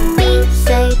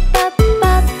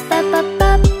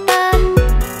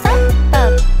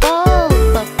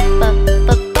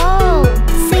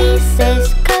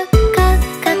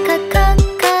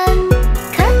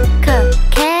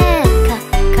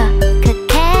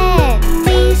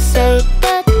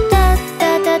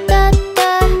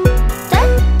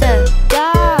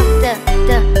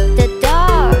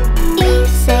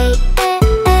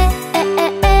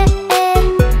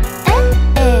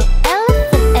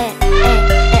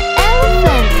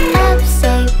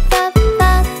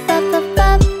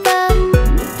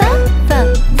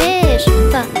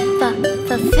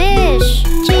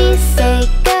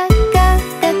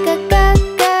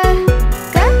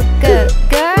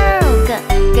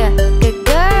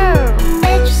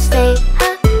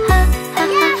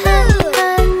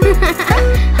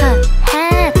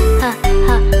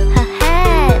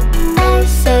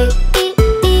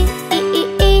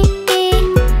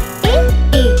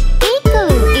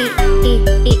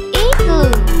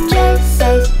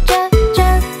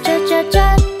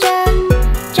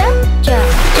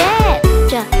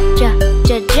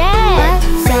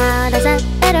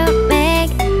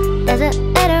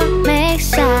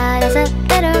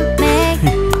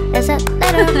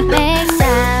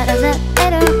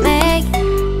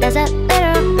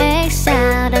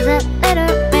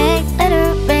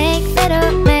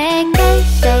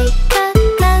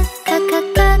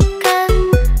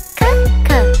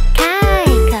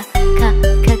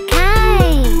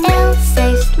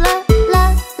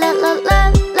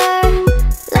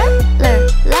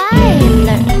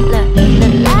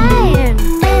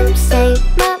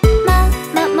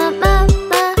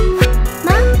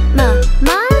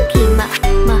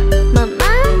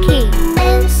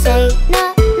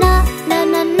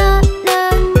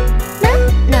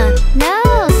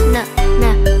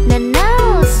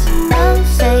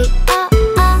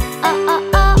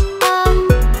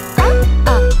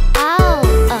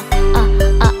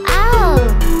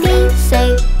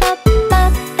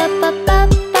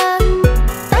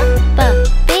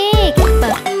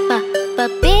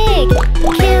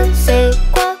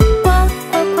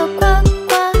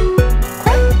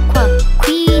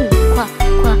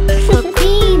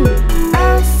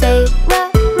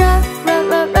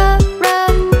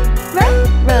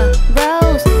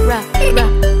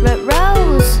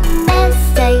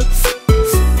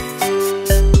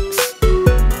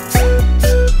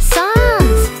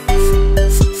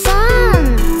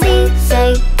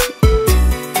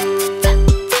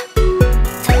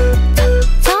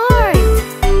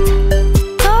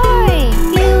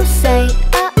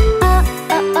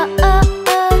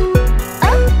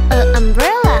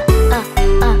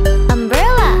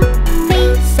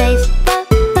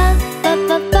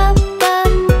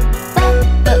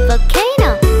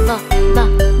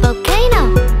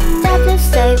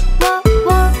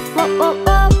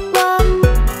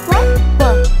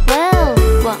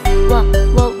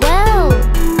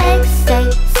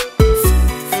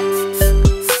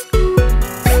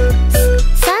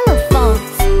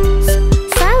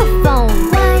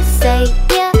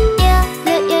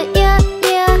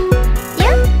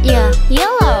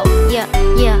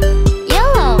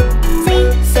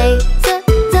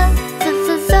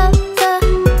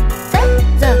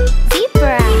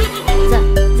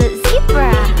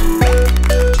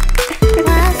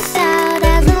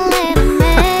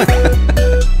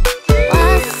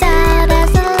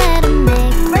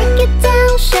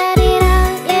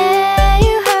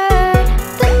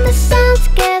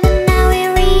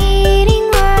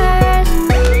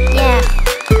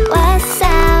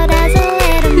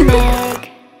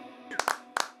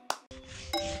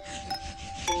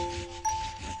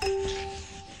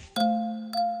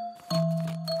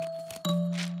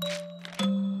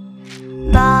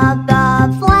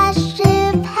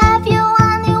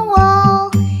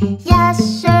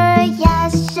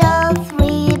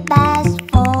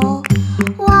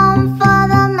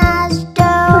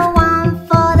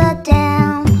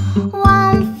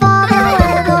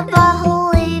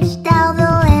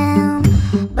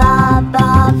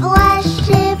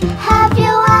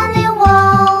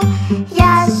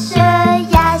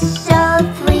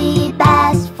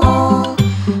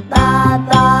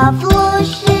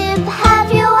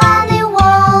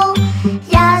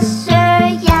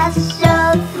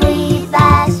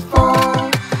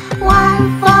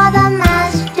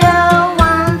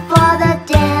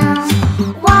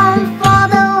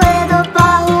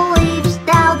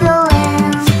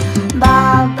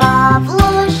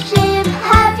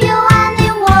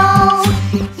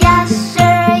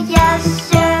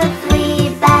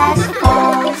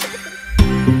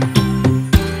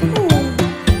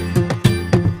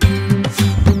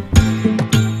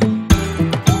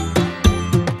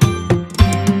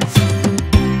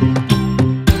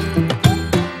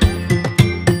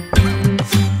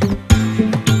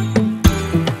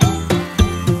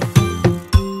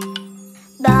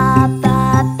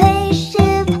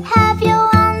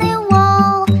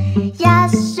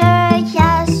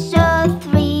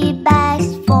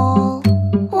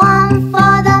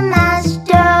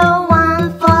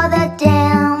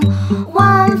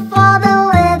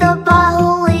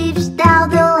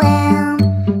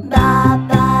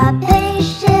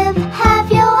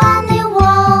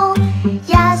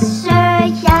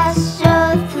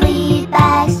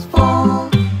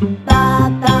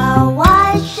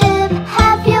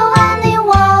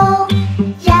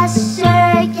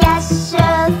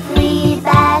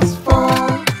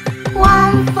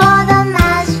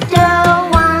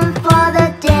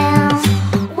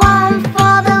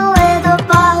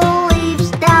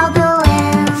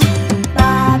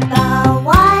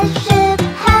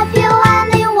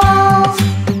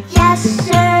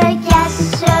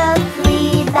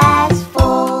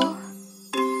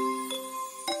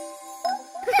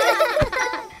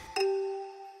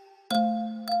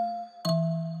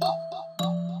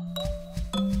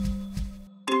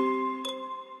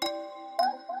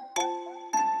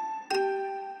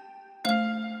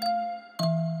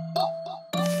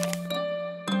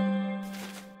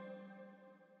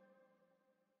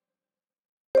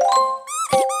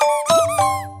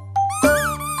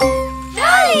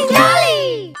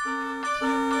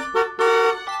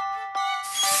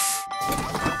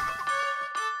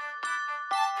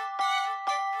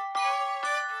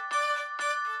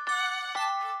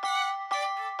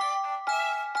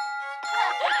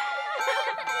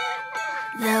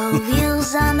 The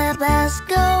wheels on the bus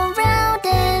go round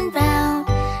and round,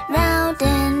 round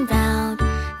and round,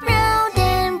 round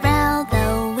and round.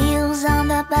 The wheels on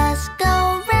the bus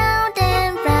go round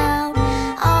and round,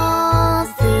 all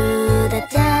through the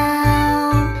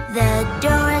town. The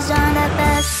doors on the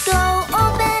bus go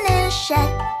open and shut,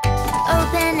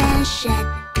 open and shut,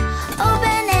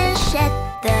 open and shut.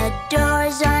 The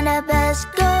doors on the bus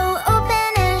go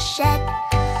open and shut,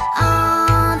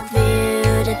 all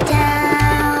through the town.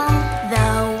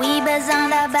 The weavers on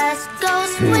the bus go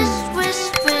swish, swish,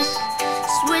 swish,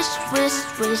 swish, swish,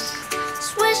 swish,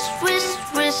 swish, swish,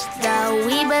 swish. The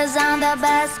weavers on the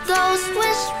bus go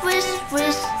swish, swish,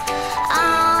 swish,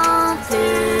 all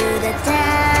through the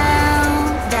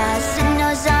town. The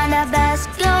signals on the bus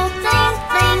go blink,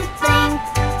 blink, blink,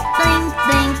 blink,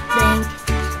 blink, blink,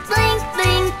 blink,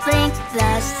 blink, blink.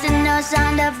 The signals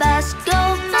on the bus go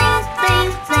blink,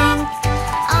 blink, blink,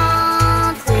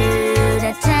 all through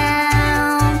the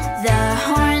town. The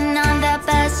horn on the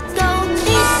bus go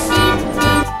beep, beep,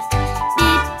 beep,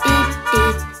 beep, beep,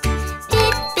 beep,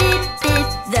 beep, beep, beep.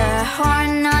 The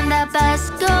horn on the bus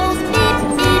go beep,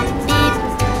 beep, beep,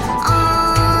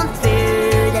 all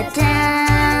through the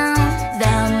town.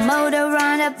 The motor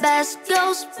on the bus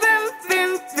goes vroom,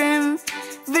 vroom, vroom,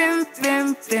 vroom, vroom,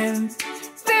 vroom,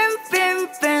 vroom, vroom,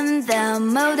 vroom. The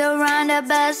motor on the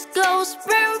bus goes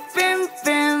vroom, vroom,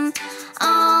 vroom,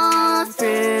 all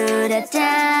through the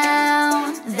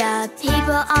town. The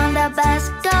people on the bus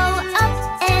go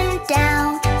up and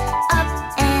down, up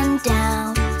and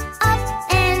down, up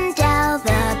and down.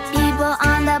 The people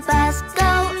on the bus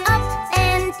go up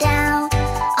and down,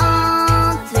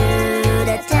 all through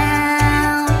the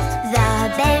town. The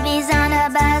babies on the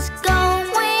bus go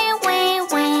wee, wee,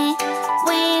 wee,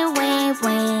 wee, wee,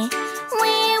 wee,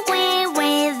 wee, wee,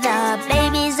 wee. The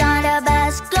babies on the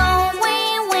bus go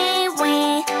wee, wee,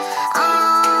 wee,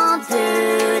 all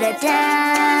through the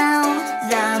town.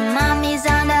 The mommies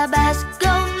on the bus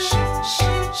go shh, shh,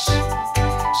 shh,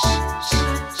 shh, shh,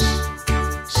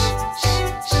 shh, shh,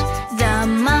 shh. The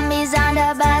mommies on the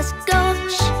bus go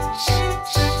shh, shh,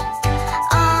 shh,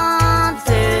 all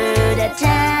through the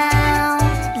town.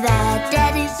 The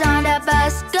daddies on the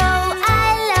bus go I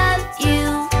love you,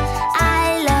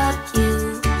 I love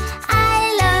you, I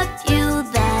love you.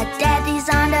 The daddies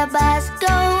on the bus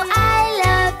go I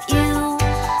love you,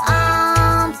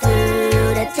 all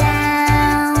through the town.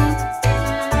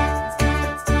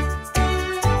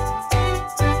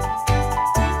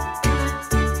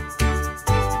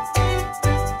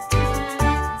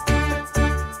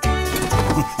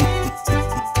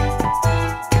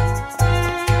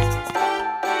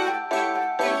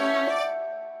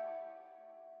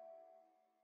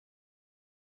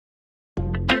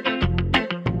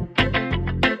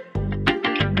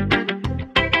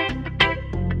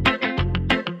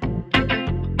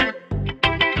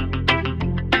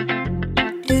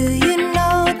 Do you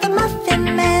know the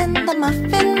Muffin Man, the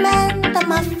Muffin Man, the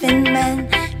Muffin Man?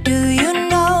 Do you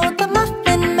know the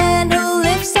Muffin Man who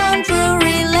lives on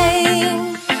Drury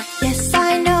Lane? Yes,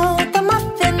 I know the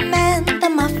Muffin Man, the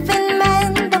Muffin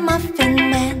Man, the Muffin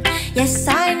Man. Yes,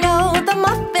 I know the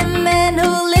Muffin Man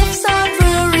who lives on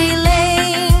Drury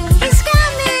Lane. He's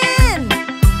coming!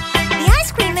 The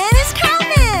ice cream man is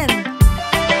coming!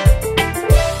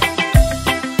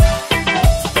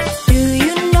 Do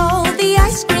you know the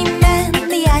ice cream man,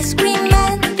 the ice cream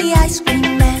man, the ice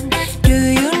cream man? Do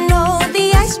you know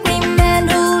the ice cream man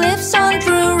who lives on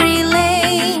Drury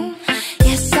Lane?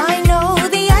 Yes, I know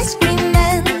the ice cream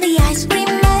man, the ice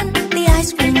cream man, the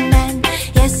ice cream man.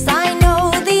 Yes, I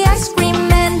know the ice cream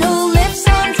man who lives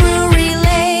on Drury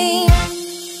Lane.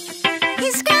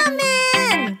 He's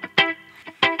coming!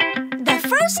 The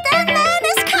first man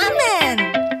is coming!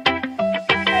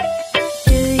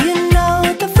 Do you know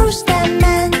the first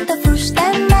man, the first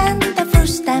man, the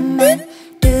first man?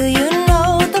 Do you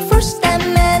know the first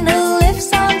man who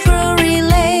lives on Drury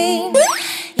Lane?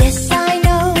 Yes, I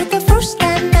know the first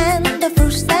man, the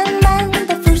first man,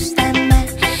 the first man.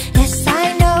 Yes, I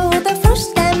know the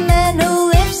first man who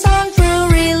lives on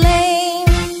Drury Lane.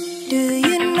 Do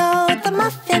you know the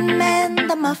Muffin Man,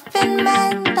 the Muffin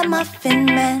Man, the Muffin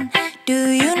Man?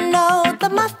 Do you know the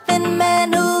Muffin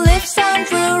Man who lives on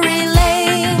Drury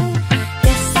Lane?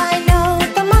 Yes, I know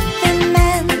the Muffin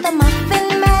Man, the Muffin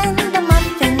Man, the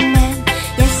Muffin Man.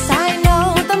 Yes, I know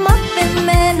the Muffin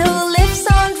Man who lives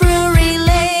on Drury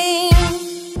Lane.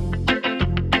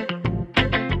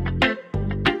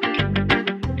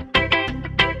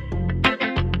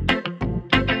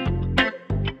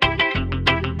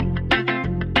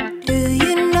 Do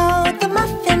you know the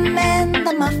Muffin Man,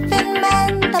 the Muffin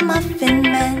Man, the Muffin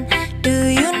Man? Do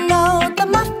you know the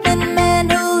Muffin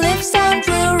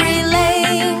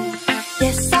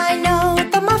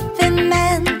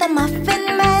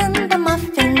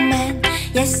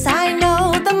Yes, I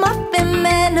know the Muffin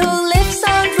Man who lives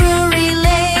on Drury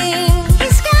Lane.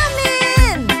 He's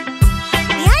coming!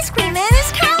 The ice cream man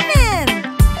is coming!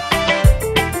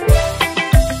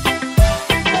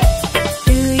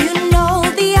 Do you know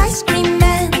the ice cream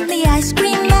man? The ice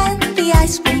cream man, the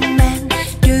ice cream man.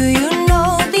 Do you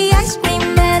know the ice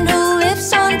cream man who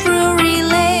lives on Drury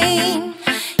Lane?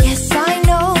 Yes, I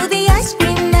know the ice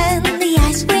cream man, the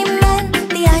ice cream man,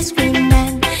 the ice cream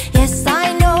man. Yes,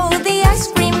 I know the ice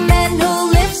cream man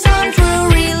who lives on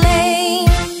Drury Lane.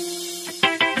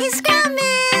 He's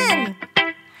coming!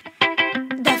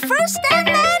 The first stand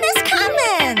man is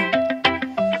coming!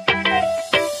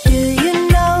 Do you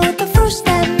know the first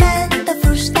stand man, the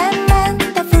first stand man,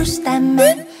 the first stand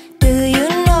man? Do you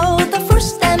know the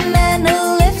first stand man who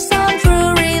lives on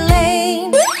Drury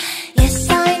Lane? Yes,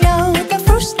 I know the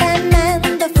first stand man,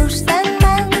 the first stand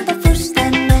man, the first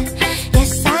stand man.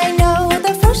 Yes, I know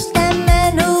the first stand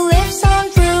man who lives on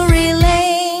Drury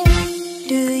Lane.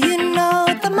 Do you know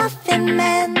the Muffin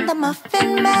Man, the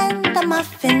Muffin Man, the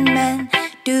Muffin Man?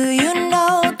 Do you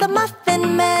know the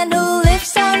Muffin Man who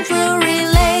lives on Drury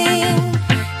Lane?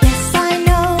 Yes, I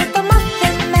know the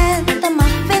Muffin Man, the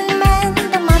Muffin Man,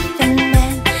 the Muffin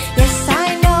Man. Yes,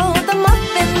 I know the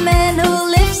Muffin Man who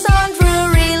lives on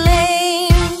Drury Lane.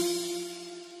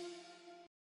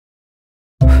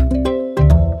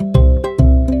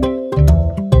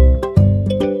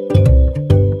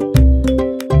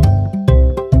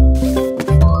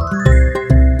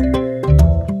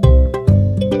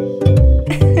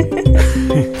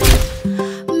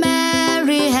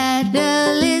 Mary had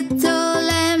a little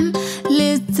lamb,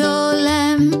 little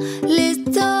lamb,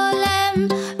 little lamb.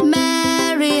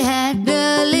 Mary had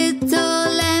a little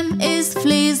lamb, its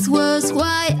fleece was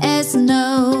white as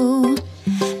snow.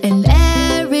 And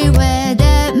everywhere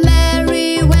that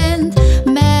Mary went,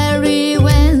 Mary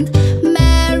went,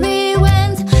 Mary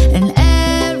went. And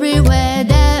everywhere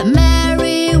that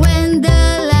Mary went, the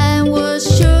lamb was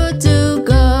sure to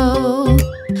go.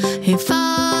 He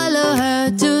followed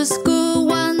her to school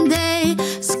one day,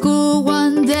 school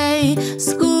one day,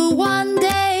 school one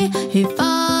day. He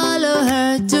followed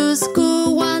her to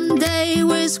school one day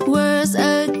with words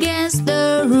again.